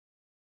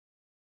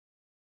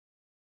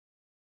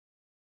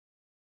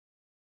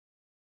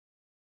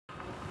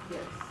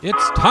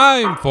It's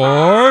time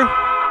for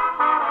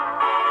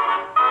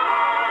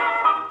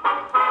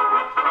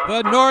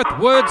the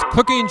Northwoods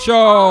Cooking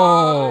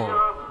Show.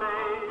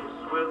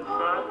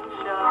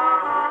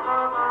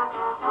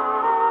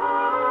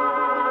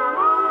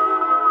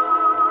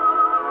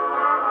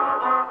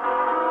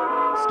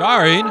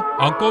 Starring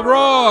Uncle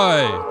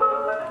Roy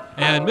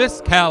and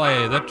Miss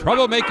Callie, the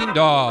troublemaking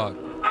dog.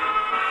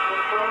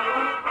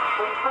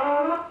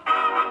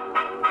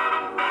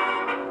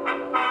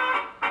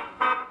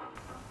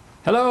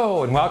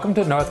 Hello and welcome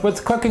to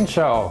Northwoods Cooking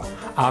Show.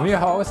 I'm your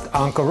host,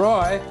 Uncle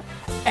Roy,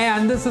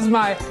 and this is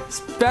my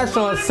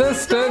special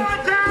assistant,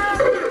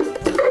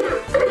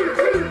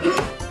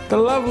 the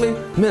lovely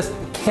Miss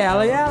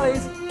Callie.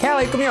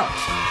 Callie, come here.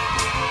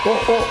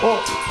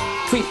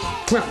 Oh, Tweet,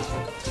 come here.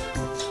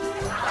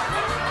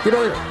 Get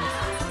over here.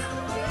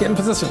 Get in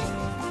position.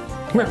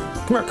 Come here.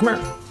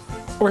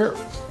 Over here.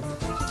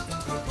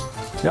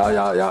 Yeah.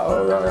 Oh,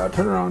 yeah.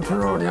 Turn around.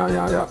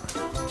 Yeah.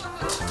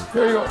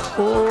 There you go.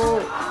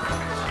 Oh.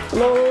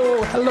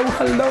 Hello.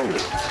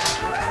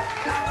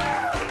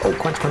 Oh,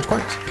 crunch.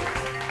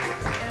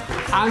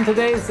 On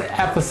today's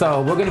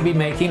episode, we're going to be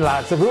making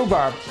lots of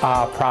rhubarb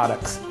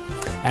products.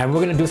 And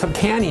we're going to do some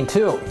canning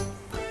too.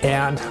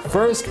 And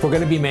first, we're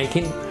going to be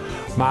making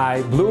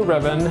my Blue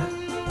Ribbon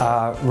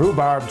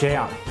rhubarb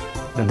jam.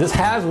 Now, this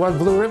has won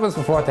blue ribbons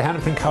before at the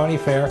Hennepin County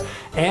Fair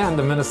and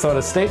the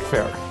Minnesota State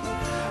Fair.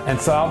 And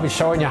so I'll be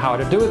showing you how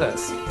to do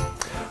this.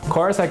 Of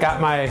course, I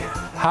got my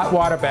hot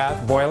water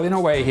bath boiling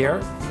away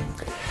here.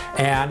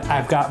 And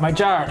I've got my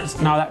jars.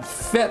 Now that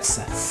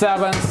fits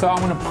 7, so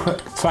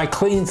I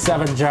cleaned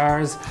 7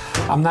 jars.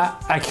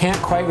 I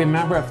can't quite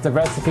remember if the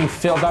recipe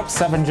filled up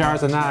 7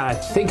 jars or not. I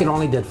think it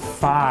only did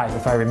 5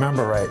 if I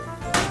remember right.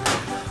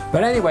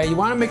 But anyway, you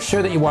want to make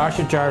sure that you wash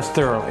your jars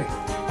thoroughly.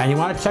 And you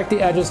want to check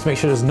the edges to make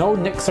sure there's no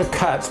nicks or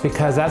cuts,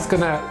 because that's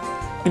going to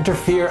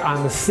interfere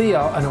on the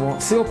seal and it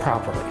won't seal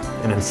properly.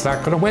 And it's not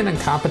going to win in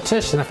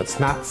competition if it's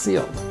not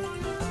sealed.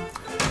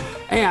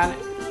 And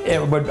it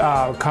would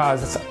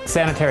cause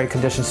sanitary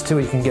conditions too.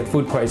 You can get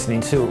food poisoning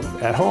too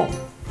at home.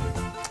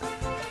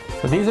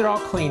 So these are all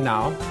clean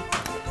now.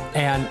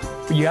 And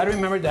you got to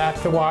remember that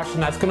after washing,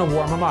 that's going to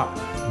warm them up.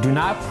 Do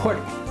not put,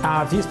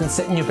 if you've been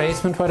sitting in your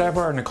basement,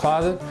 whatever, or in the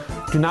closet,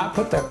 do not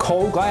put the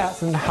cold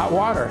glass in hot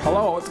water.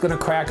 Hello, it's going to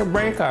crack or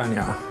break on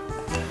you.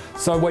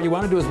 So what you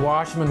want to do is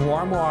wash them in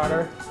warm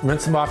water,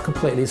 rinse them off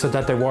completely so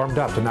that they're warmed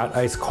up, they're not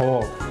ice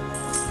cold.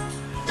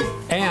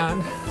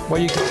 And what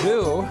you can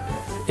do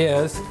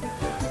is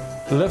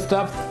lift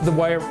up the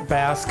wire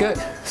basket,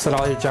 set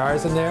all your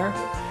jars in there,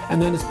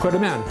 and then just put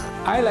them in.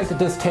 I like to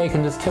just take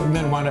and just tip them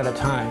in one at a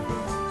time.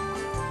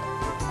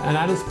 And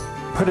I just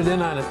put it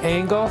in on an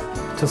angle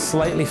to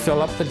slightly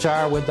fill up the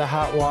jar with the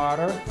hot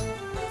water.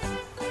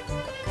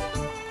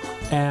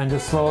 And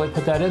just slowly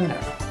put that in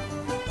there.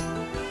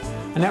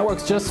 And that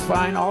works just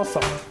fine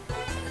also.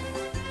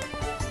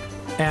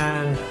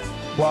 And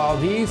while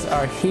these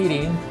are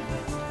heating,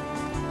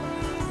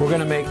 we're going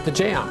to make the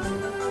jam.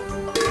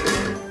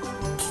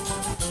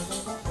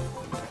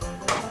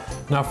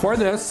 Now for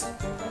this,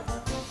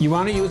 you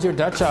want to use your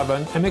Dutch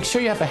oven and make sure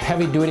you have a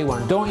heavy duty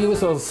one. Don't use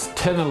those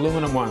tin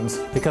aluminum ones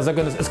because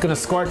it's going to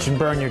scorch and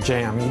burn your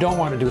jam. You don't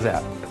want to do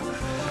that.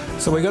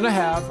 So we're going to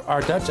have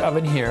our Dutch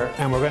oven here,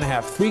 and we're going to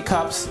have 3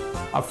 cups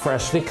of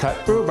freshly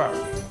cut rhubarb.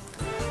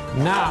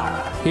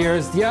 Now,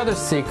 here's the other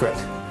secret.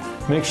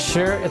 Make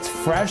sure it's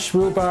fresh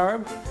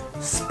rhubarb.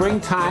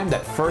 Springtime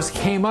that first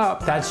came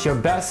up, that's your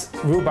best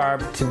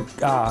rhubarb to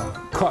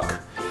cook.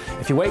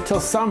 If you wait till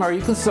summer,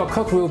 you can still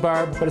cook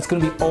rhubarb, but it's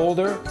going to be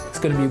older, it's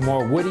going to be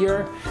more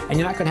woodier, and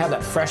you're not going to have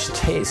that fresh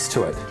taste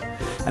to it.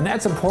 And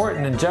that's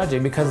important in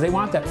judging because they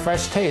want that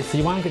fresh taste. So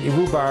you want to get your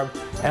rhubarb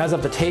as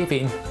of the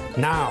taping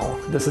now.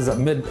 This is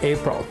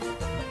mid-April.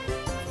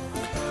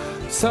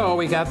 So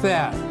we got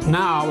that.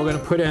 Now we're going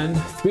to put in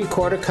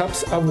 3/4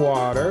 cups of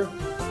water.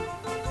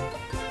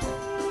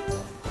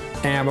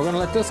 And we're going to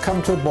let this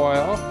come to a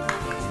boil.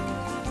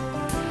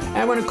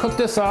 And we're going to cook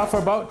this off for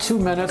about 2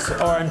 minutes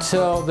or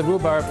until the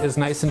rhubarb is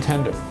nice and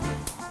tender.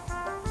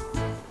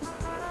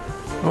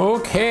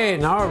 Okay,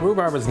 now our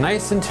rhubarb is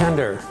nice and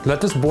tender.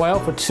 Let this boil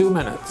for 2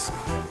 minutes.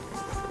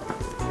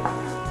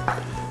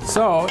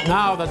 So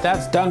now that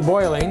that's done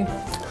boiling,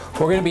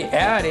 we're going to be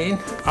adding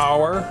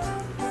our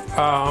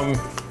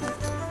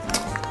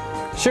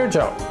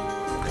Shirjo.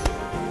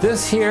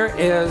 This here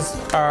is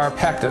our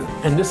pectin,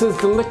 and this is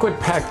the liquid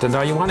pectin.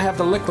 Now you want to have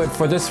the liquid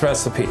for this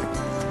recipe.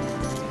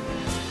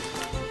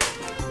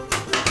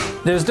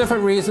 There's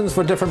different reasons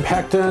for different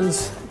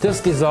pectins. This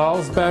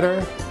dissolves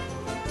better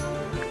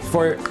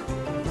for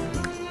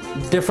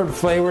different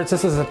flavors.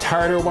 This is a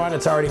tartar one.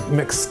 It's already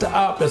mixed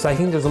up. I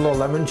think there's a little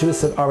lemon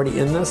juice already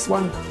in this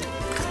one.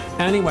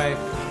 Anyway,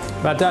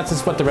 but that's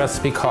just what the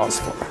recipe calls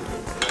for.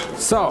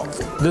 So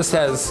this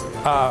has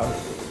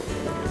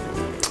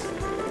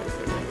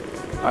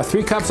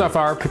 3 cups of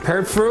our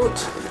prepared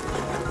fruit,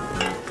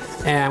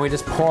 and we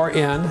just pour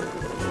in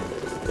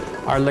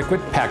our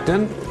liquid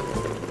pectin.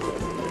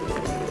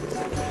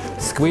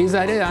 Squeeze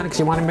that in because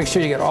you want to make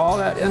sure you get all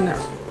that in there.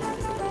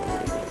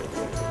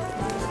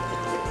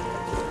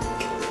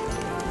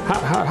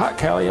 Hot, hot, hot,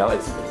 Callie.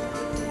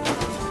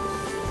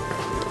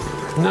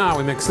 Now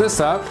we mix this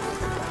up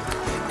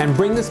and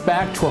bring this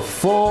back to a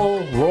full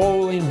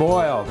rolling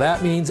boil.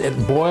 That means it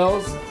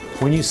boils.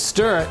 When you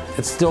stir it,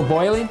 it's still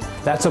boiling.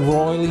 That's a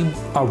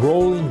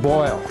rolling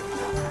boil.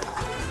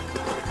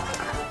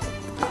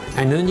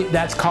 And then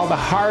that's called a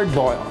hard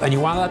boil. And you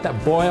want to let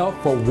that boil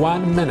for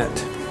 1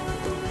 minute.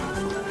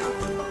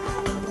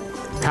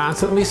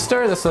 Constantly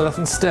stir this so it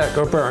doesn't stick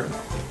or burn.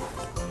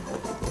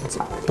 It's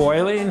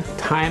boiling,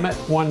 time it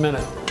 1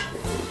 minute.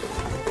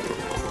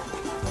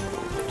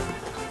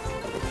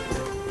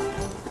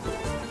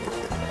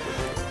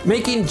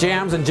 Making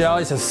jams and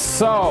jellies is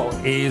so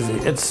easy.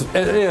 It's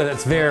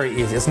very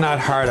easy. It's not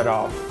hard at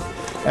all.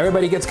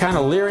 Everybody gets kind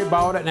of leery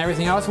about it and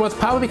everything else. Well, it's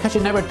probably because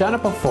you've never done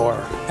it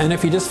before. And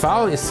if you just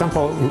follow these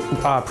simple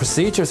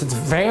procedures, it's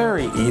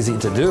very easy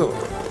to do.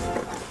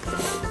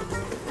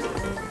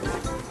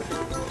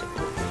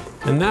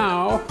 And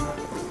now,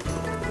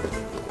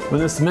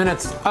 when this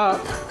minute's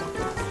up,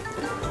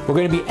 we're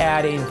going to be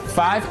adding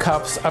 5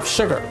 cups of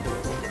sugar.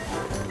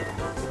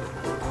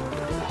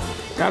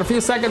 Got a few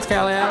seconds,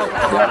 Callie.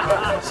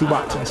 Yep. She's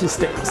watching. She's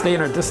staying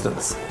her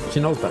distance. She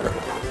knows better.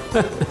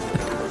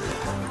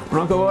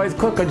 When Uncle Roy's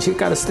cooking, she's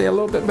got to stay a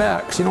little bit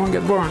back. She don't want to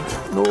get burnt.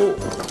 No.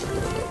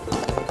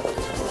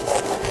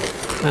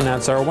 And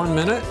that's our 1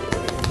 minute.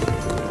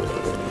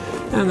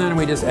 And then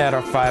we just add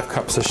our 5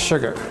 cups of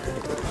sugar.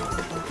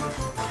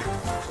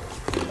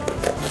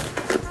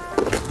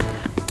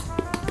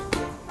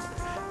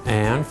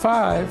 And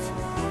 5.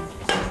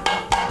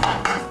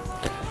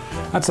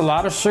 That's a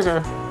lot of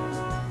sugar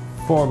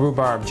for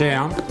rhubarb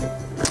jam.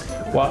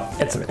 Well,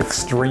 it's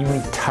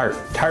extremely tart.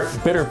 Tart,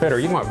 bitter, bitter.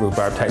 You want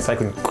rhubarb tight so I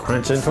can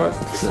crunch into it.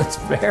 It's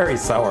very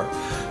sour.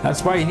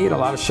 That's why you need a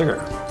lot of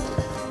sugar.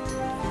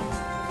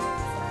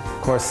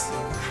 Of course,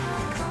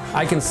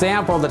 I can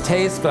sample the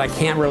taste, but I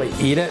can't really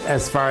eat it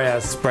as far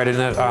as spreading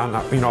it on,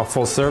 a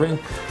full serving,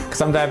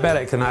 because I'm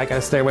diabetic and I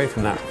gotta stay away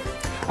from that.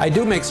 I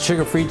do make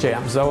sugar-free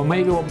jams, so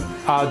maybe we'll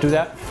do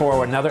that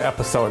for another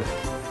episode.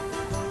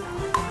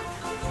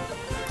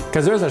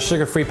 Because there's a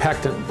sugar-free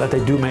pectin that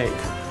they do make,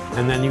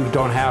 and then you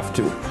don't have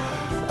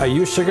to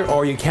use sugar,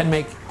 or you can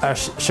make a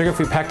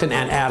sugar-free pectin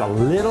and add a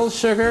little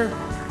sugar.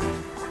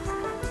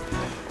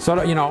 So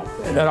that,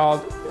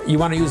 you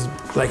want to use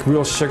like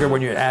real sugar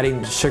when you're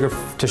adding sugar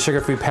to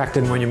sugar-free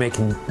pectin when you're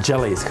making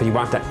jellies, because you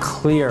want that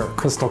clear,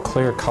 crystal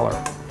clear color.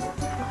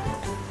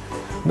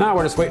 Now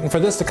we're just waiting for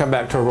this to come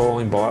back to a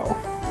rolling boil.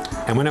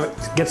 And when it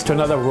gets to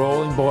another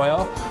rolling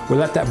boil, we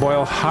let that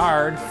boil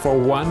hard for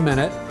 1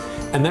 minute,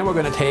 and then we're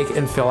going to take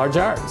and fill our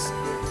jars.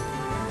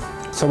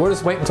 So we'll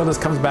just wait until this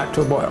comes back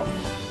to a boil.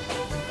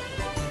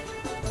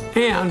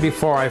 And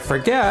before I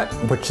forget,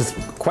 which is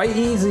quite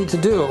easy to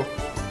do,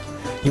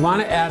 you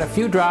want to add a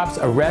few drops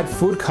of red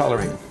food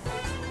coloring.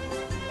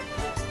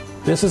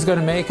 This is going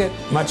to make it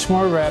much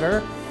more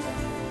redder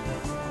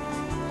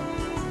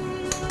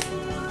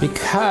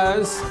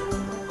because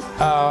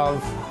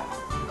of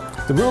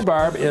the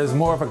rhubarb is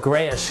more of a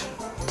grayish,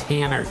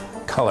 tanner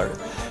color.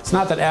 It's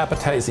not that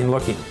appetizing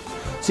looking.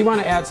 So you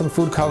want to add some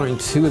food coloring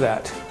to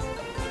that.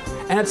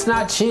 And it's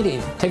not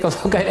cheating. Take a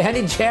look at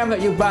any jam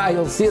that you buy.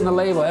 You'll see in the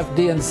label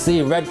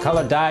FD&C, red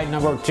color dye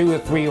number 2 or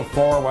 3 or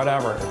 4,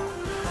 whatever.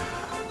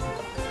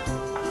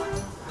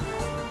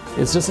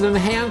 It's just an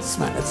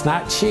enhancement. It's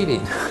not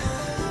cheating.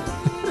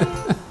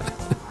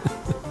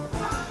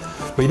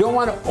 But you don't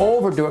want to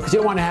overdo it because you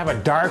don't want to have a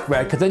dark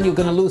red, because then you're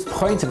going to lose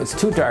points if it's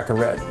too dark a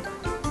red.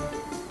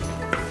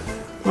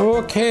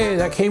 Okay,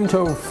 that came to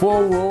a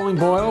full rolling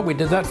boil. We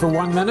did that for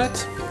 1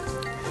 minute.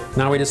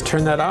 Now we just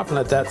turn that off and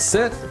let that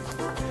sit.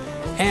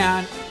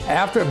 And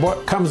after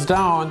it comes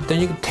down, then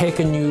you can take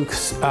and you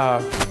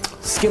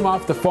skim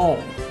off the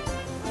foam.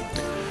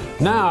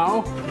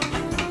 Now,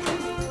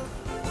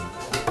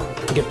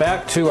 get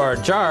back to our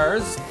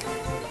jars.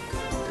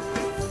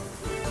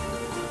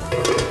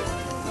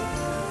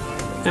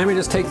 And we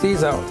just take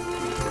these out.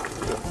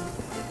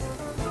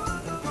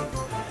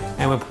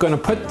 And we're going to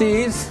put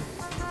these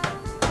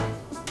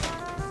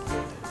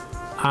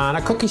on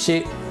a cookie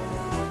sheet,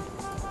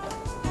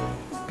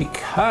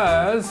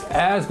 because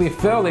as we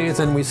fill these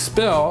and we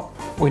spill,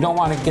 we don't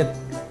want to get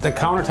the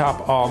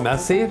countertop all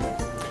messy.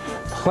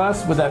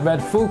 Plus, with that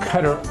red food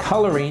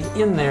coloring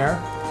in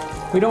there,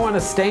 we don't want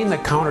to stain the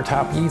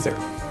countertop either.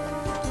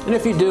 And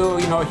if you do,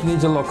 if you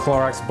need a little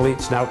Clorox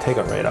bleach, now take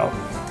it right out.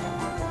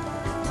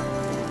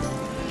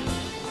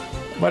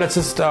 But it's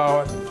just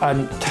a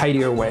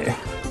tidier way.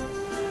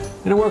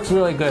 And it works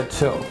really good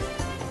too.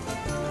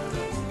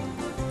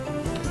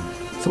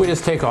 So we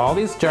just take all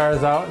these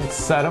jars out and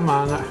set them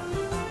on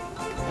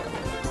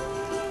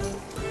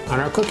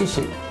our cookie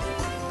sheet.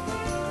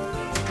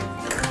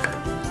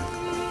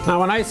 Now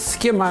when I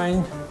skim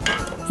mine,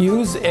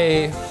 use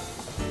a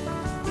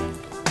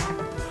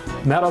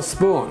metal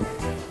spoon.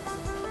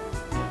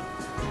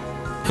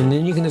 And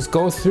then you can just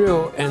go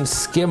through and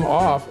skim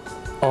off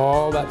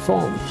all that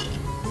foam.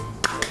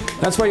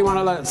 That's why you want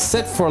to let it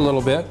sit for a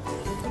little bit,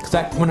 because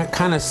that when it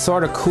kind of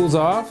sort of cools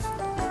off,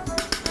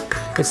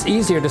 it's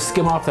easier to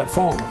skim off that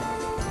foam.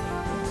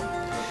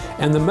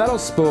 And the metal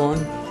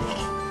spoon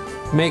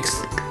makes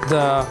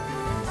the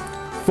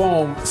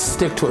foam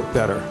stick to it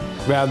better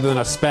rather than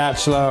a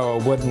spatula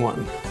or a wooden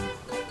one.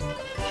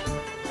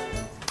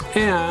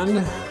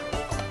 And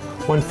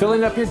when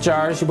filling up your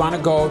jars, you want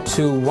to go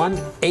to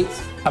 1/8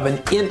 of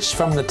an inch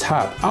from the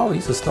top. Oh,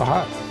 these are still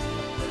hot.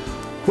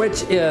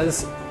 Which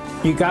is,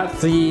 you got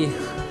the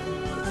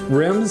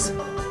rims,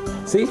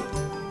 see,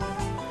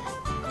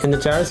 in the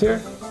jars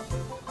here?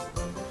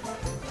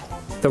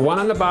 The one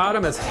on the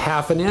bottom is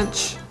 1/2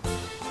 inch,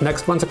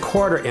 next one's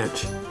 1/4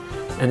 inch.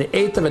 And the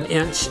 1/8 of an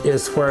inch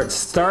is where it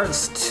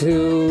starts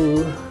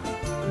to,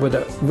 where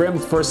the rim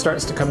first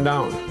starts to come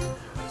down.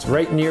 It's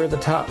right near the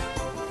top.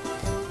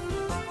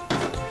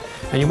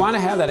 And you want to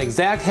have that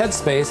exact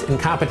headspace in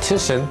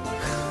competition,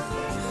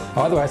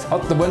 otherwise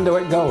out the window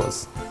it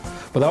goes,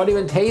 without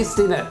even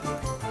tasting it.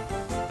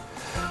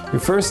 Your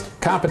first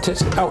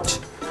competition, ouch,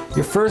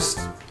 your first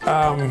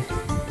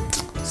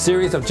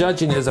series of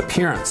judging is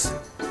appearance.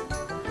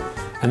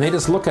 And they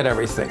just look at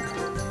everything.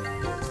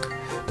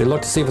 They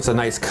look to see if it's a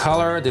nice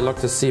color, they look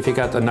to see if you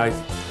got the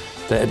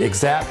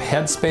exact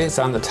headspace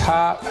on the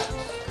top,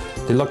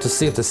 they look to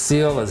see if the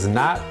seal is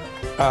not,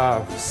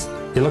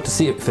 they look to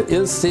see if it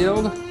is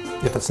sealed.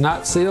 If it's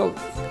not sealed,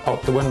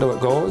 out the window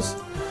it goes.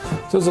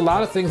 So there's a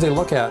lot of things they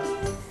look at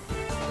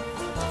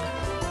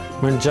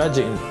when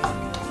judging.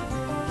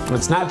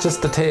 It's not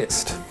just the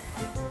taste.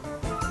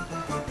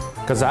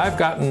 Because I've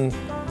gotten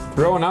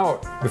thrown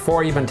out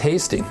before even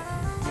tasting.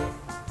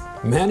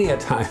 Many a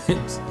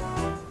times.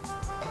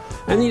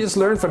 And you just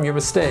learn from your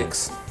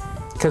mistakes.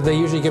 Because they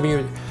usually give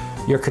you,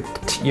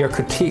 your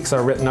critiques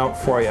are written out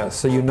for you,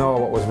 so you know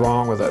what was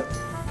wrong with it.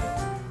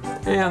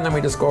 And then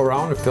we just go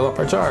around and fill up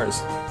our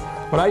jars.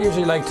 What I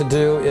usually like to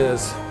do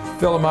is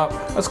fill them up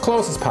as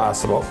close as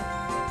possible.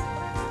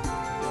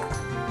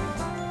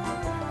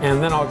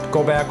 And then I'll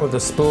go back with the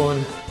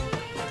spoon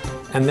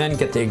and then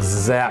get the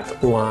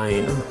exact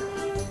line.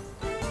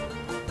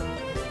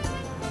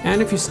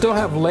 And if you still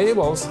have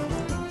labels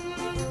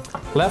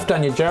left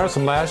on your jars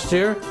from last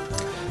year,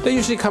 they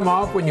usually come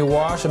off when you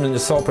wash them in the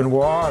soap and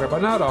water,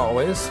 but not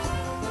always.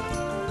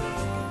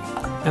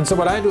 And so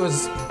what I do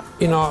is,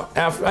 you know,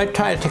 I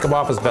try to take them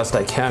off as best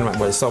I can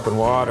with soap and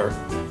water.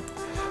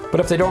 But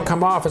if they don't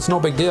come off, it's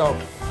no big deal.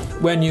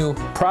 When you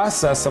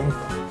process them,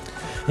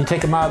 you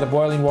take them out of the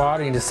boiling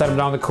water, you just set them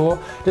down to cool,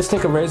 just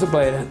take a razor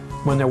blade, and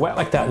when they're wet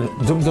like that,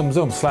 and zoom, zoom,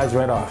 zoom, slides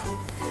right off.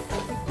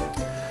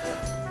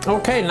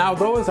 Okay, now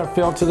those are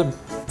filled to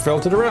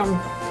the rim.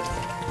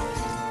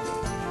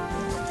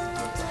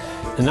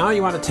 And now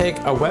you want to take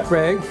a wet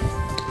rag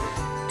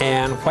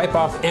and wipe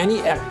off any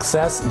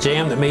excess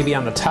jam that may be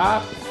on the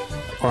top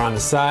or on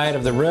the side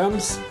of the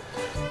rims,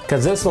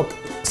 because this will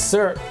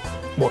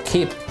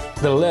keep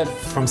the lid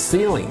from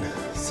sealing.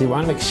 So you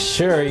want to make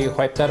sure you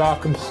wipe that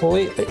off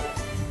completely.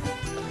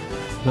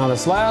 Now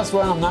this last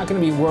one, I'm not going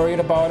to be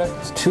worried about it.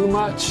 It's too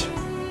much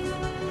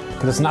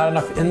because it's not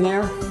enough in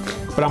there,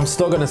 but I'm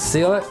still going to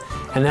seal it,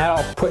 and that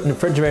I'll put in the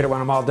refrigerator when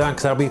I'm all done,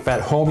 because that'll be for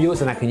home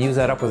use and I can use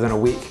that up within a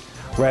week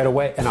right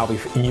away, and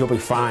you'll be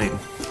fine.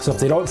 So if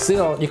they don't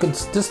seal, you can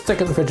just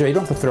stick it in the refrigerator. You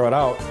don't have to throw it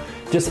out.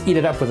 Just eat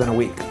it up within a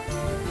week.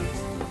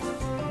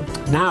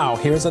 Now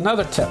here's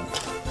another tip.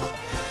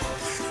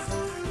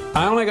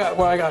 I only got,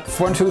 well, I got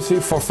 1, 2, 3,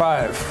 4,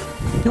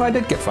 5. No, I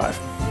did get 5.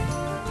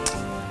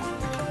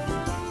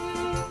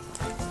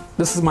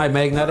 This is my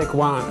magnetic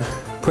wand.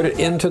 Put it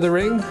into the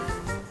ring,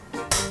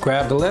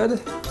 grab the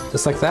lid,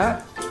 just like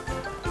that.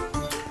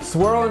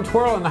 Swirl and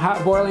twirl in the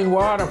hot boiling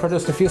water for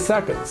just a few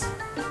seconds.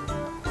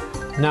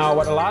 Now,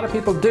 what a lot of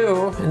people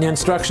do, and the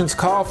instructions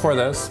call for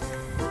this,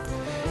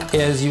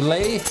 is you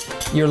lay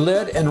your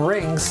lid and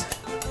rings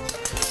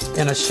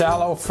in a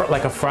shallow,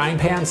 like a frying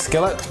pan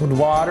skillet with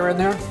water in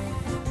there.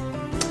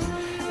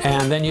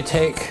 And then you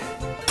take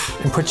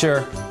and put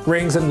your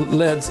rings and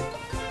lids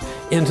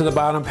into the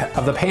bottom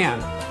of the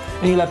pan.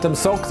 And you let them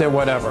soak there,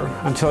 whatever,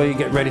 until you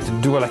get ready to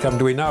do it like I'm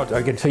doing now,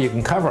 until you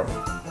can cover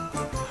them.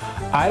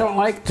 I don't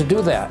like to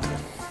do that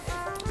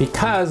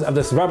because of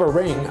this rubber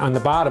ring on the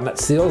bottom that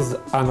seals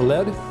on the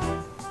lid.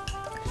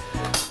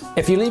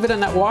 If you leave it in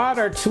that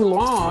water too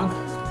long,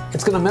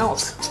 it's going to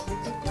melt.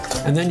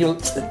 And then your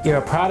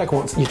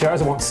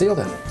jars won't seal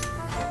then.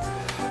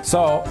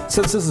 So,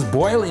 since this is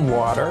boiling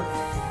water,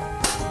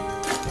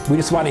 we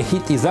just want to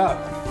heat these up.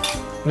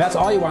 And that's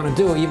all you want to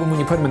do, even when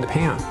you put them in the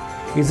pan.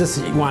 You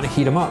want to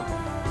heat them up.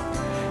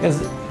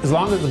 As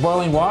long as it's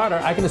boiling water,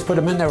 I can just put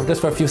them in there just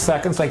for a few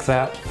seconds like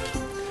that.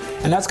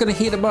 And that's going to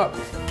heat them up.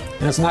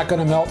 And it's not going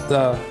to melt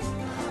the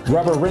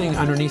rubber ring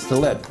underneath the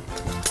lid.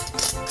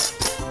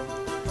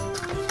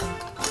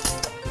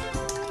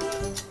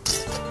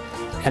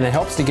 And it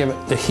helps to give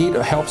it the heat,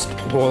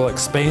 will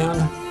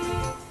expand.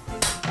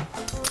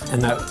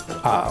 And that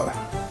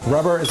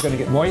rubber is going to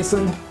get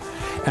moistened.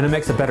 And it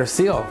makes a better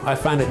seal. I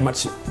find it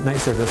much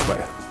nicer this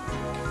way.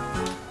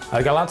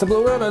 I got lots of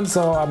blue ribbons,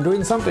 so I'm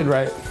doing something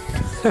right.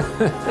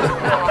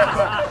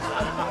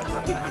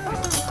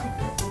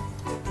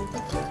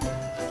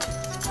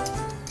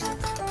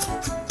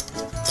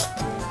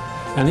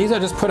 And these are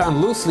just put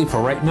on loosely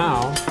for right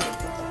now.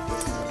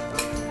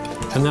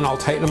 and then I'll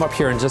tighten them up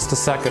here in just a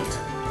second.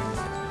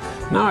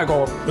 Now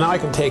I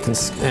can take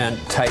and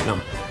tighten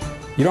them.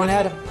 You don't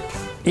have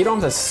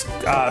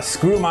to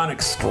screw them on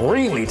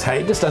extremely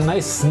tight, just a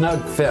nice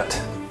snug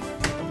fit.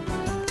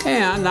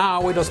 And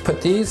now we just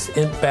put these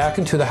back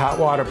into the hot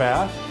water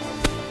bath.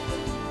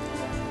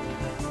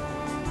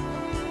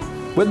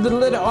 With the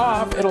lid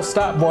off, it'll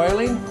stop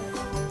boiling.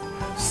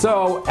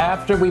 So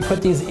after we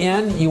put these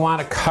in, you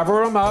want to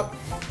cover them up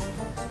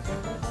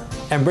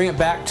and bring it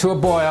back to a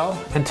boil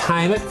and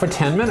time it for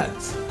 10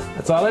 minutes.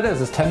 That's all it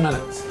is 10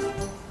 minutes.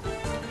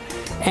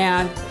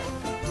 And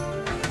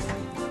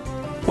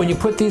when you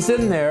put these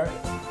in there,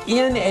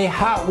 in a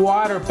hot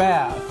water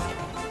bath,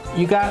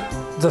 you got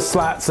the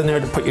slots in there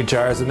to put your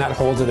jars, and that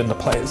holds it into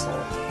place.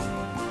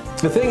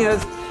 The thing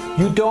is,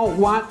 you don't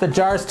want the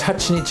jars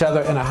touching each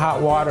other in a hot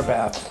water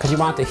bath because you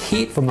want the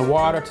heat from the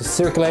water to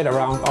circulate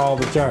around all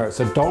the jars.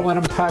 So don't let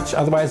them touch,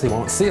 otherwise they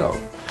won't seal.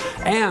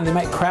 And they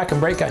might crack and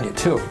break on you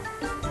too.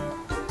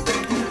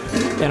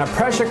 In a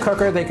pressure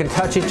cooker, they can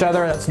touch each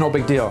other, that's no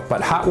big deal.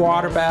 But hot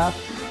water bath,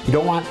 you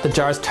don't want the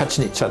jars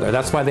touching each other.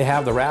 That's why they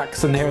have the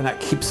racks in there, and that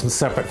keeps them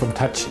separate from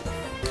touching.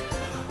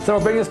 So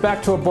we'll bring this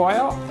back to a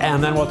boil,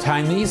 and then we'll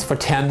time these for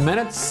 10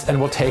 minutes, and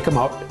we'll take them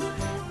out,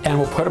 and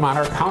we'll put them on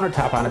our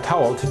countertop on a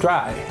towel to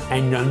dry.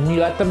 And then you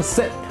let them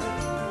sit.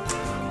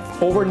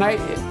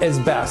 Overnight is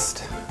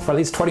best, for at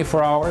least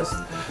 24 hours,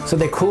 so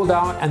they cool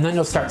down, and then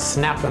you'll start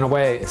snapping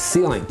away,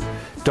 sealing.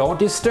 Don't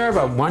disturb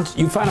them. Once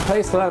you find a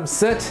place to let them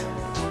sit,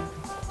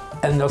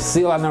 and they'll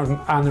seal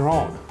on their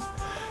own.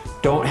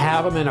 Don't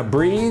have them in a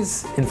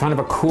breeze, in front of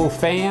a cool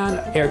fan,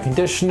 air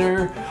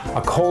conditioner,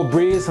 a cold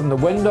breeze from the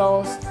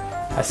windows.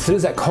 As soon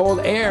as that cold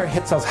air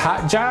hits those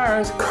hot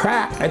jars,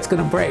 crack, it's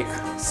gonna break.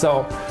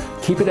 So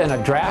keep it in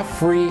a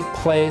draft-free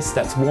place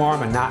that's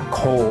warm and not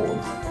cold.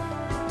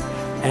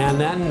 And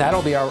then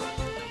that'll be our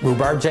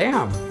rhubarb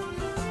jam.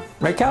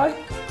 Right, Callie?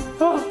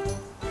 Oh,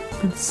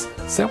 it's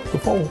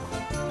simple.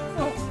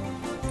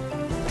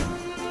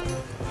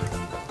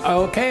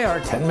 Okay,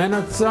 our 10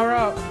 minutes are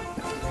up.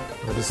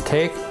 We'll just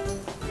take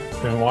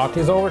and walk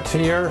these over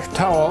to your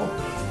towel.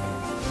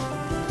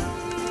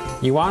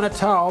 You want a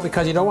towel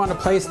because you don't want to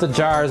place the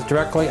jars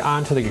directly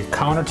onto the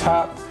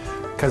countertop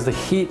because the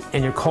heat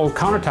in your cold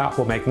countertop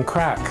will make them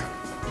crack.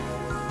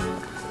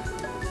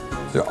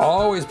 So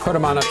always put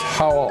them on a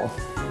towel.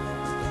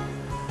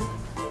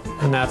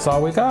 And that's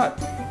all we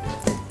got.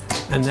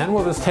 And then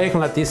we'll just take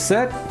and let these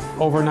sit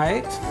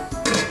overnight.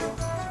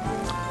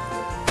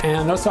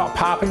 And they'll start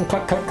popping,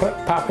 click, click, click,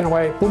 popping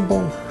away, boom,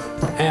 boom.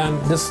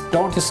 And just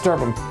don't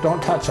disturb them,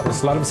 don't touch them,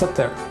 just let them sit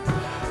there.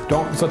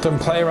 Don't let them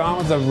play around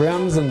with the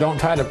rims, and don't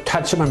try to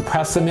touch them and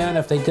press them in.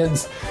 If they did,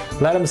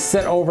 let them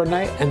sit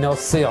overnight and they'll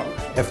seal.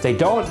 If they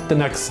don't the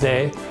next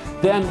day,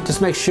 then just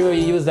make sure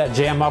you use that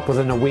jam up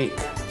within a week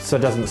so it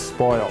doesn't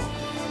spoil.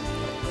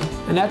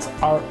 And that's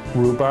our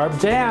rhubarb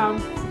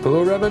jam,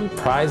 Blue Ribbon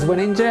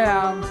prize-winning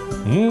jam.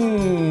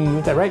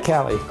 Is that right,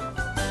 Callie?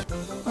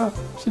 Oh,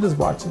 she's just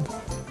watching.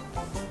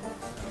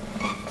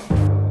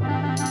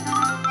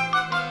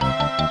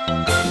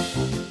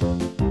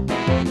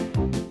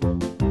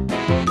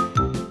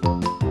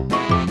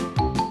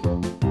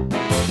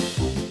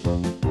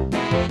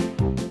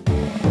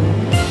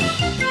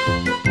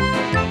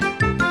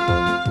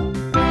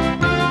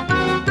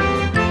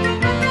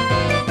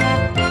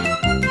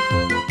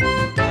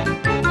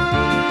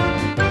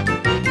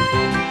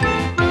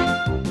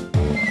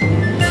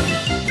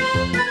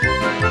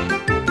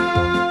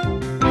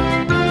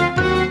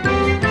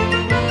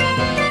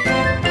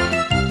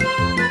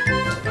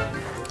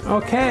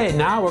 Okay,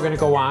 now we're going to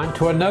go on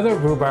to another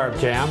rhubarb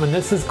jam, and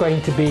this is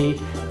going to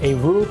be a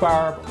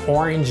rhubarb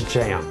orange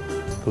jam.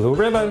 Blue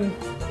Ribbon,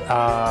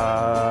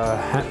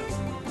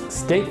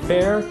 State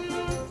Fair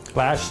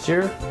last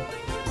year,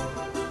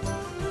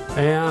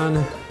 and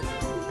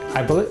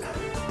I believe,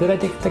 did I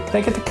get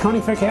the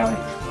county fair, Callie?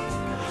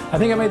 I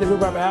think I made the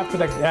rhubarb after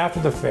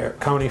the fair,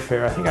 county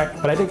fair.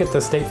 But I did get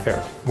the state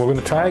fair. We're going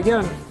to try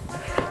again.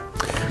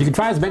 You can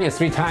try as many as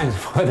 3 times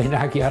before they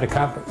knock you out of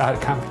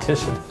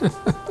competition.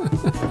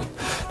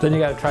 Then you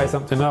got to try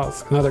something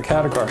else, another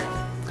category.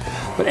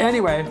 But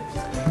anyway,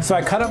 so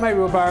I cut up my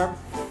rhubarb,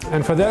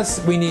 and for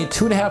this we need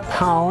 2.5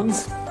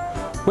 pounds,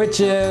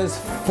 which is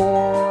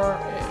 4,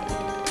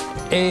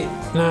 8,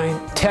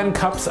 9, 10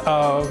 cups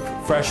of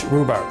fresh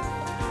rhubarb.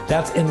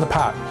 That's in the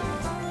pot.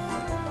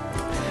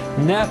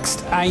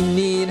 Next, I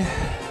need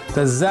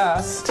the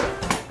zest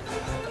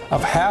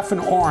of half an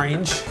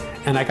orange,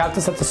 and I got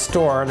this at the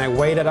store, and I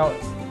weighed it out,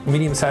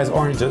 medium-sized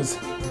oranges.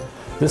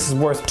 This is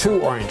worth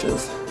 2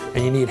 oranges,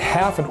 and you need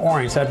half an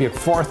orange, that'd be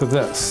 1/4 of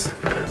this.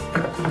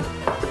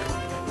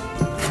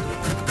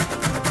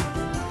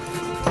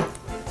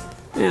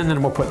 And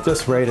then we'll put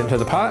this right into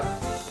the pot.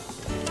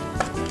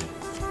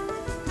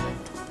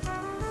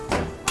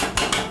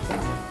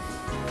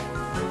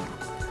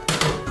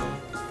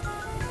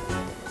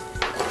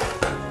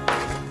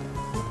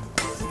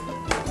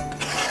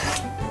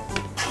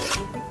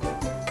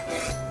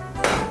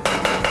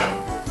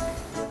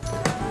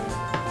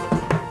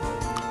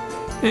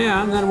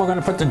 And then we're going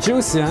to put the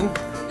juice in,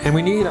 And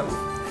we need at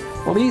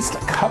least a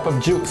cup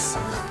of juice.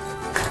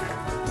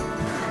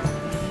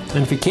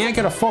 And if you can't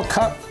get a full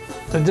cup,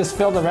 then just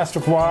fill the rest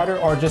with water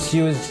or just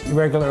use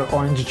regular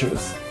orange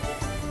juice.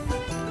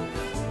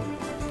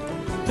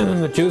 And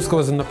then the juice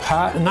goes in the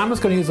pot, and I'm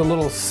just going to use a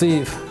little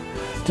sieve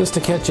just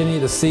to catch any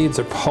of the seeds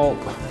or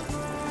pulp.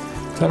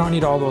 So I don't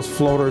need all those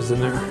floaters in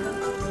there.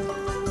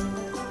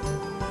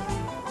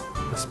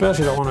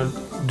 Especially don't want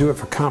to do it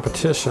for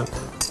competition.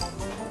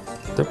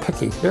 They're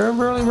picky. They're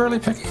really, really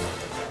picky.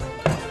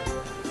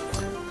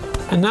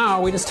 And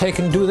now we just take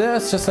and do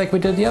this just like we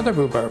did the other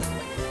rhubarb.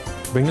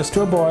 Bring this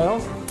to a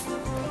boil.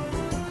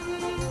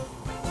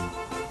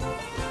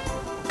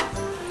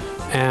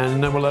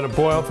 And then we'll let it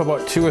boil for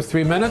about 2 or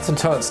 3 minutes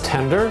until it's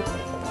tender.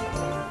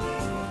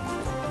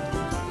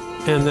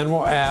 And then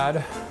we'll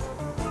add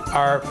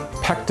our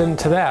pectin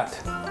to that.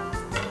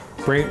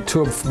 Bring it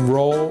to a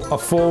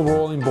full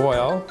rolling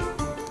boil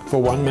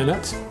for 1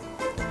 minute.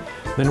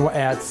 Then we'll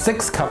add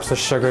 6 cups of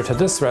sugar to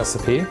this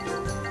recipe.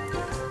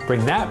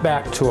 Bring that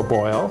back to a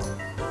boil.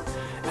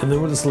 And then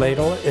we'll just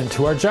ladle it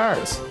into our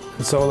jars.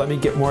 And so let me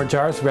get more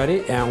jars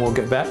ready and we'll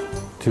get back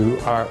to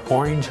our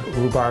orange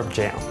rhubarb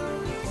jam.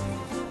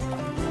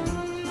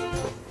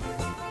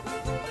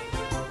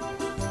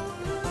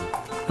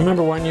 I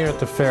remember one year at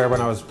the fair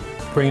when I was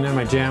bringing in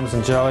my jams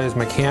and jellies,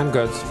 my canned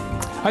goods.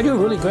 I do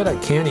really good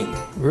at canning,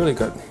 really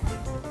good.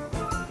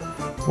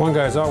 One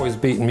guy's always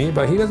beating me,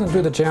 but he doesn't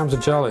do the jams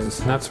and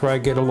jellies, and that's where I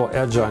get a little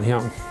edge on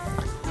him.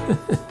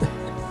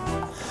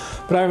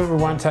 But I remember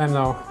one time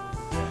though,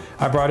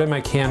 I brought in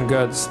my canned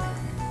goods,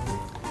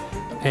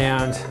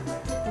 and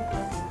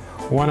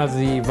one of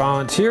the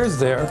volunteers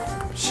there,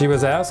 she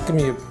was asking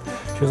me,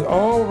 she was,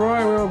 "Oh Roy,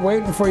 we were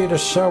waiting for you to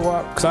show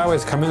up." Because I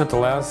always come in at the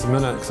last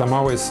minute, because I'm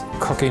always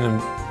cooking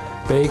and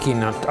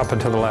baking up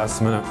until the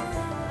last minute.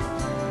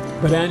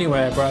 But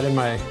anyway, I brought in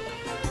my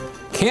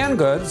canned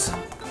goods,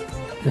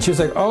 and she was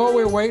like, "Oh,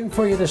 we're waiting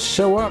for you to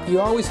show up.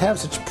 You always have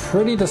such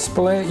pretty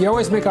display. You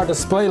always make our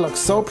display look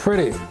so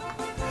pretty."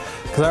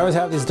 Because I always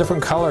have these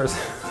different colors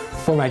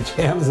for my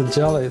jams and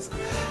jellies.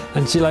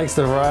 And she likes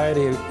the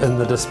variety in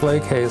the display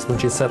case when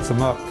she sets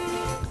them up.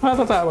 Well, I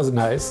thought that was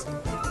nice.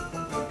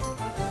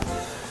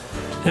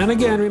 And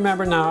again,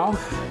 remember now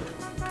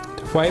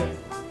to wipe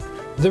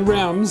the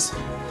rims,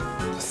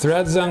 the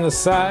threads on the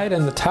side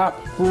and the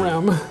top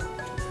rim.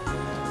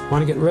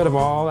 Want to get rid of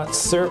all that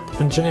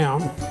syrup and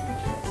jam.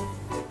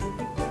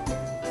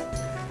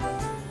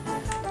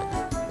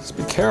 Just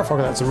be careful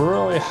because it's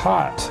really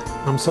hot.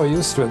 I'm so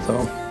used to it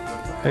though.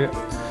 I got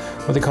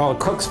what they call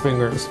cook's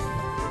fingers.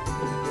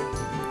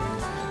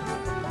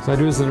 So I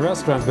do this in the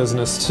restaurant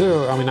business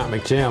too. I mean, not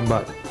make jam,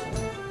 but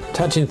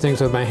touching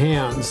things with my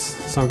hands.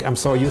 So I'm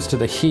so used to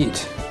the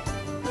heat.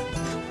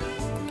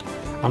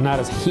 I'm not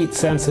as heat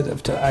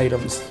sensitive to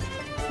items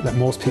that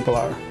most people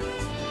are.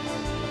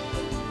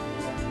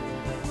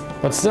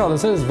 But still,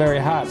 this is very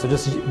hot, so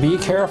just be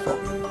careful.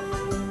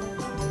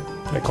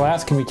 The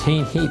glass can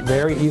retain heat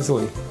very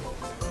easily.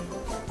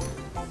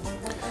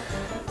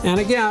 And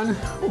again,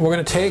 we're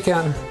going to take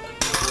and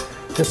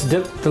just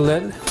dip the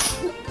lid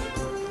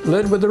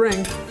with the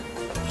ring.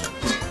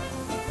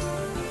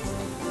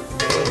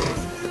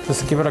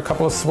 Just give it a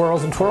couple of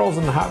swirls and twirls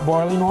in the hot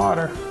boiling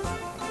water.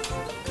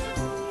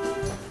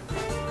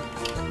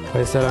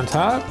 Place that on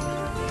top.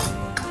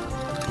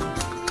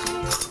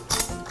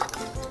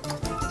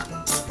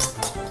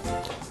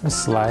 And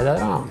slide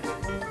that on.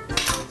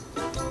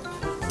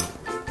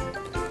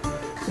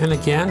 And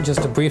again,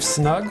 just a brief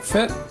snug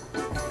fit.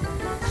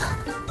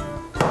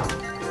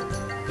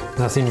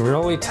 Nothing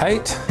really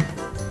tight.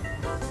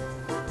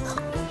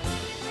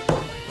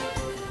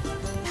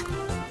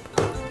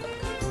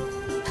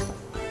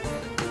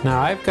 Now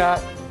I've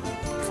got,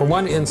 for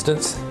one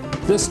instance,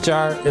 this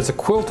jar is a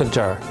quilted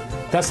jar.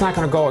 That's not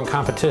going to go in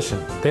competition.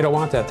 They don't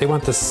want that. They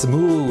want the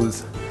smooth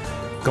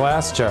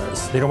glass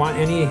jars. They don't want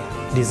any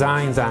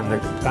designs on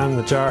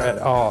the jar at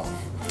all.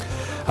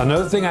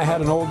 Another thing, I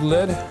had an old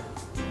lid.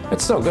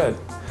 It's still good,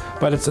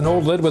 but it's an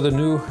old lid with a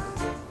new,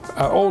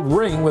 old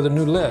ring with a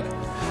new lid.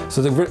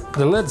 So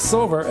the lid's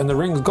silver and the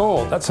ring's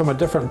gold. That's from a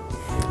different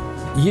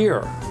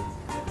year.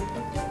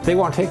 They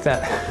won't take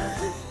that.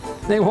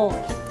 They won't.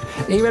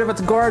 Even if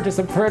it's gorgeous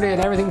and pretty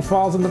and everything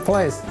falls into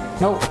place.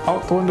 Nope,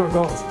 out the window it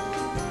goes.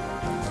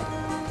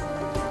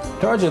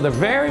 Told you, they're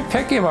very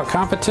picky about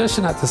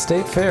competition at the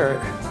state fair.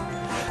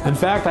 In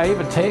fact, I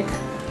even take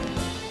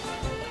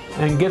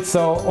and get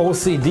so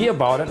OCD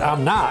about it.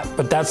 I'm not,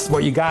 but that's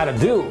what you gotta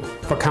do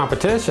for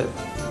competition.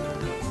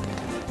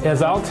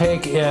 Is I'll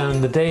take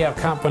in the day of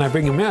comp when I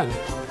bring them in,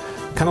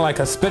 kind of like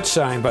a spit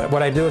shine, but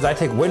what I do is I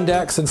take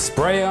Windex and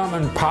spray them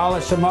and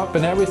polish them up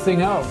and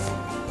everything else.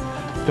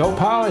 Don't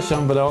polish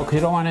them, but you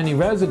don't want any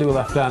residue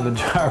left on the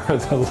jar or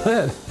the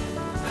lid.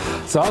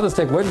 So I'll just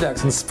take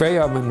Windex and spray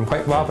them and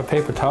wipe them off with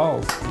paper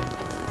towels.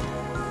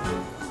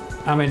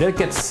 I mean, they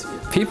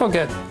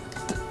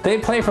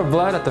play for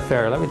blood at the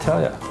fair, let me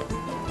tell you.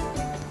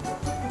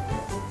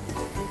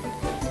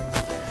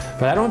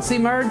 But I don't see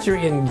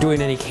Marjorie in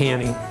doing any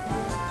canning.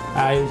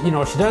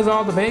 She does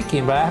all the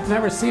baking, but I've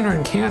never seen her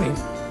in canning.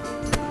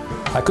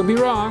 I could be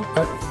wrong,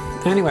 but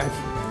anyway.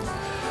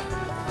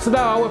 So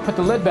now we'll put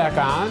the lid back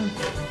on,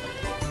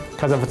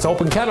 because if it's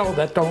open kettle,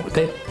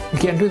 you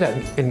can't do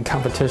that in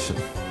competition.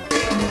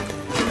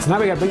 So now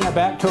we gotta bring that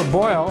back to a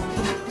boil,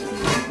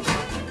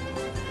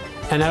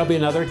 and that'll be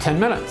another 10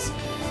 minutes.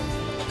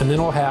 And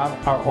then we'll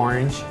have our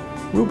orange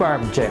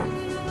rhubarb jam.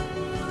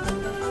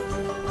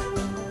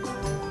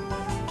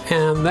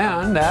 And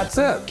then that's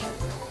it.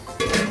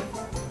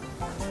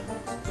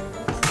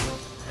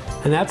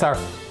 And that's our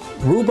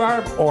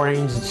rhubarb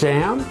orange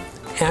jam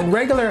and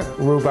regular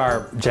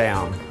rhubarb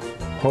jam.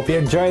 Hope you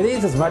enjoy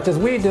these as much as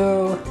we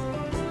do.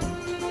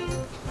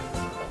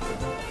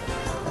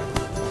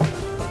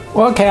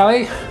 Well,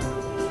 Callie,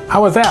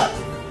 how was that?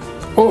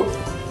 Oh,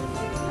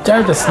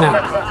 jar just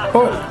snapped.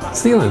 Oh,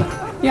 ceiling.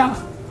 Yeah,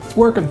 it's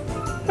working.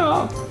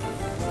 Oh.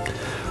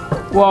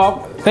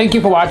 Well, thank you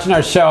for watching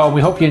our show.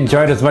 We hope you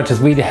enjoyed as much as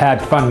we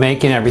had fun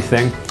making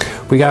everything.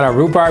 We got our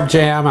rhubarb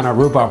jam and our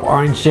rhubarb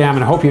orange jam,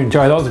 and I hope you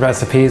enjoy those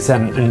recipes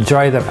and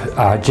enjoy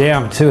the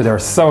jam too. They're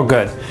so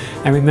good.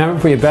 And remember,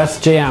 for your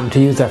best jam, to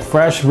use a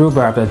fresh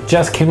rhubarb that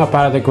just came up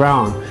out of the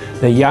ground.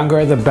 The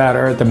younger, the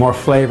better, the more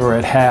flavor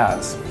it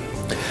has.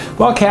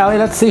 Well, Callie,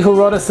 let's see who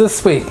wrote us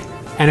this week.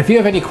 And if you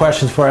have any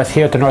questions for us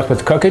here at the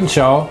Northwoods Cooking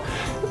Show,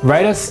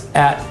 write us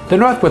at the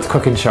Northwoods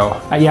Cooking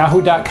Show at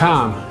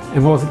yahoo.com,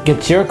 and we'll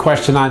get your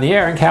question on the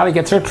air, and Callie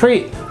gets her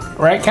treat.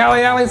 Right,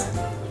 Callie, Alice?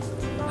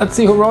 Let's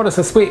see who wrote us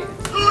this week.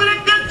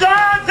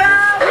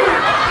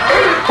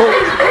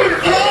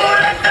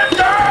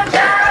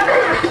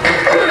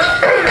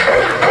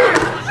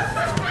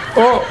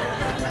 Oh.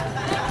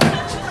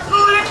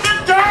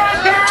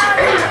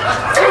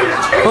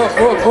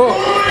 Oh.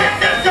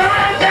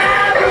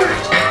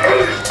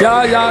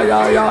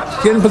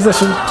 Yeah. Get in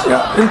position.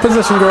 Yeah, in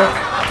position, girl.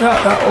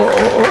 Yeah.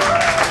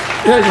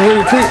 Oh. Yeah, you hear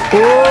your treat.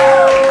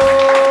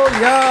 Oh,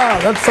 yeah.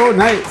 That's so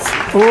nice.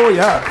 Oh,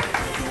 yeah.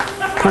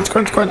 Crunch.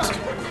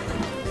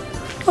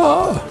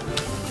 Oh.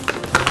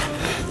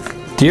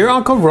 Dear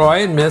Uncle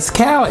Roy and Miss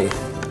Callie,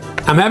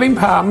 I'm having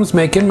problems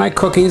making my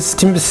cookies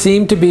to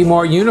seem to be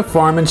more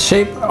uniform in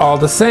shape all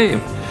the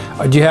same.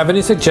 Do you have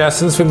any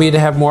suggestions for me to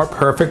have more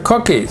perfect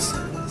cookies?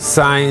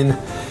 Sign,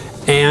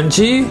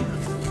 Angie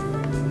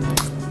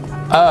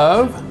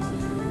of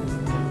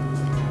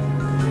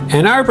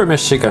Ann Arbor,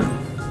 Michigan.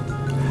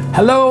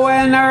 Hello,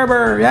 Ann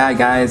Arbor. Yeah,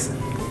 guys.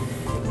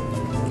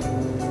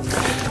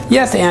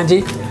 Yes,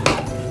 Angie.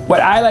 What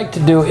I like to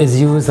do is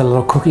use a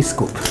little cookie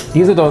scoop.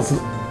 These are those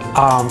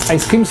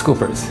ice cream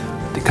scoopers.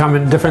 They come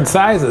in different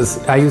sizes.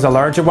 I use a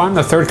larger one,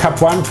 the 3rd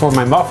cup one for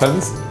my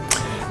muffins,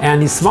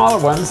 and these smaller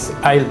ones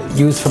I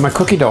use for my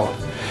cookie dough.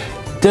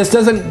 This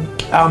doesn't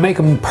make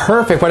them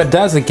perfect. What it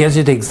does, it gives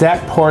you the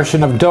exact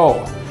portion of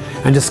dough.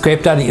 And just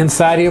scrape down the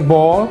inside of your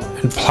bowl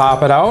and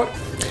plop it out.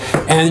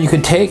 And you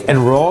can take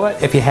and roll it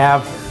if you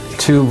have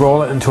to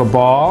roll it into a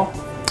ball,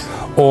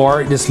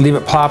 or just leave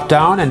it plop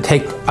down and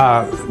take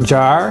a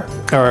jar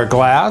or a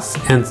glass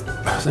and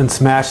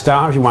smash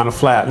down if you want to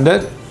flatten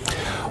it.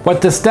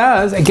 What this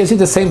does, it gives you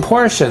the same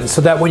portion,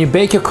 so that when you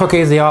bake your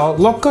cookies, they all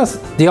look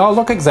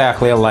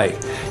exactly alike.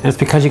 And it's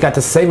because you got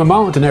the same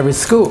amount in every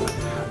scoop.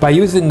 By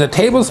using the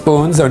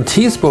tablespoons or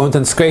teaspoons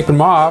and scraping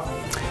them off,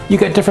 you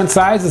get different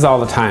sizes all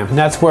the time. And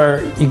that's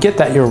where you get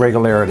that your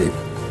regularity.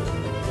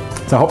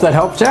 So I hope that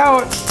helps you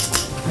out.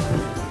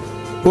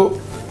 Oh,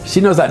 she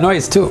knows that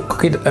noise too.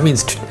 Cookie, that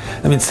means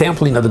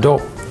sampling of the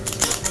dough.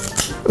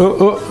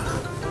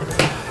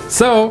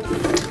 So,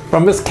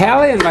 from Miss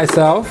Callie and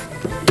myself,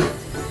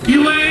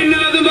 you ain't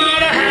nothing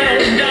but a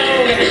hound dog.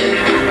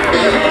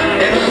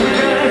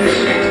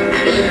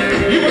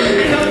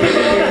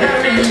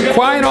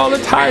 quiet all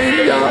the time,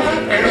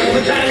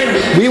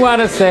 y'all. We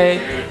want to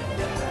say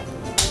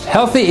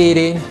healthy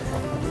eating,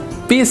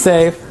 be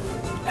safe,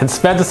 and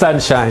spread the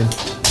sunshine.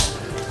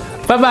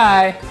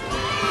 Bye-bye.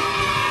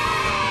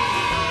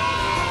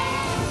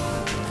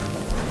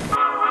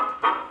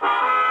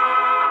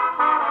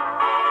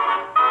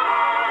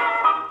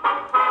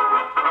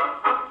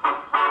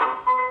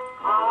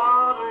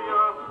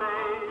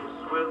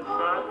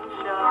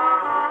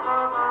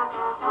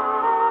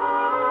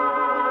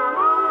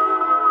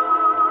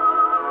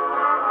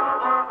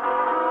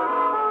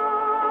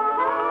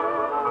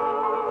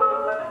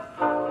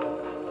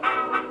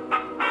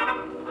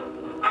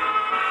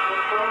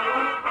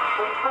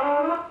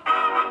 Thank you.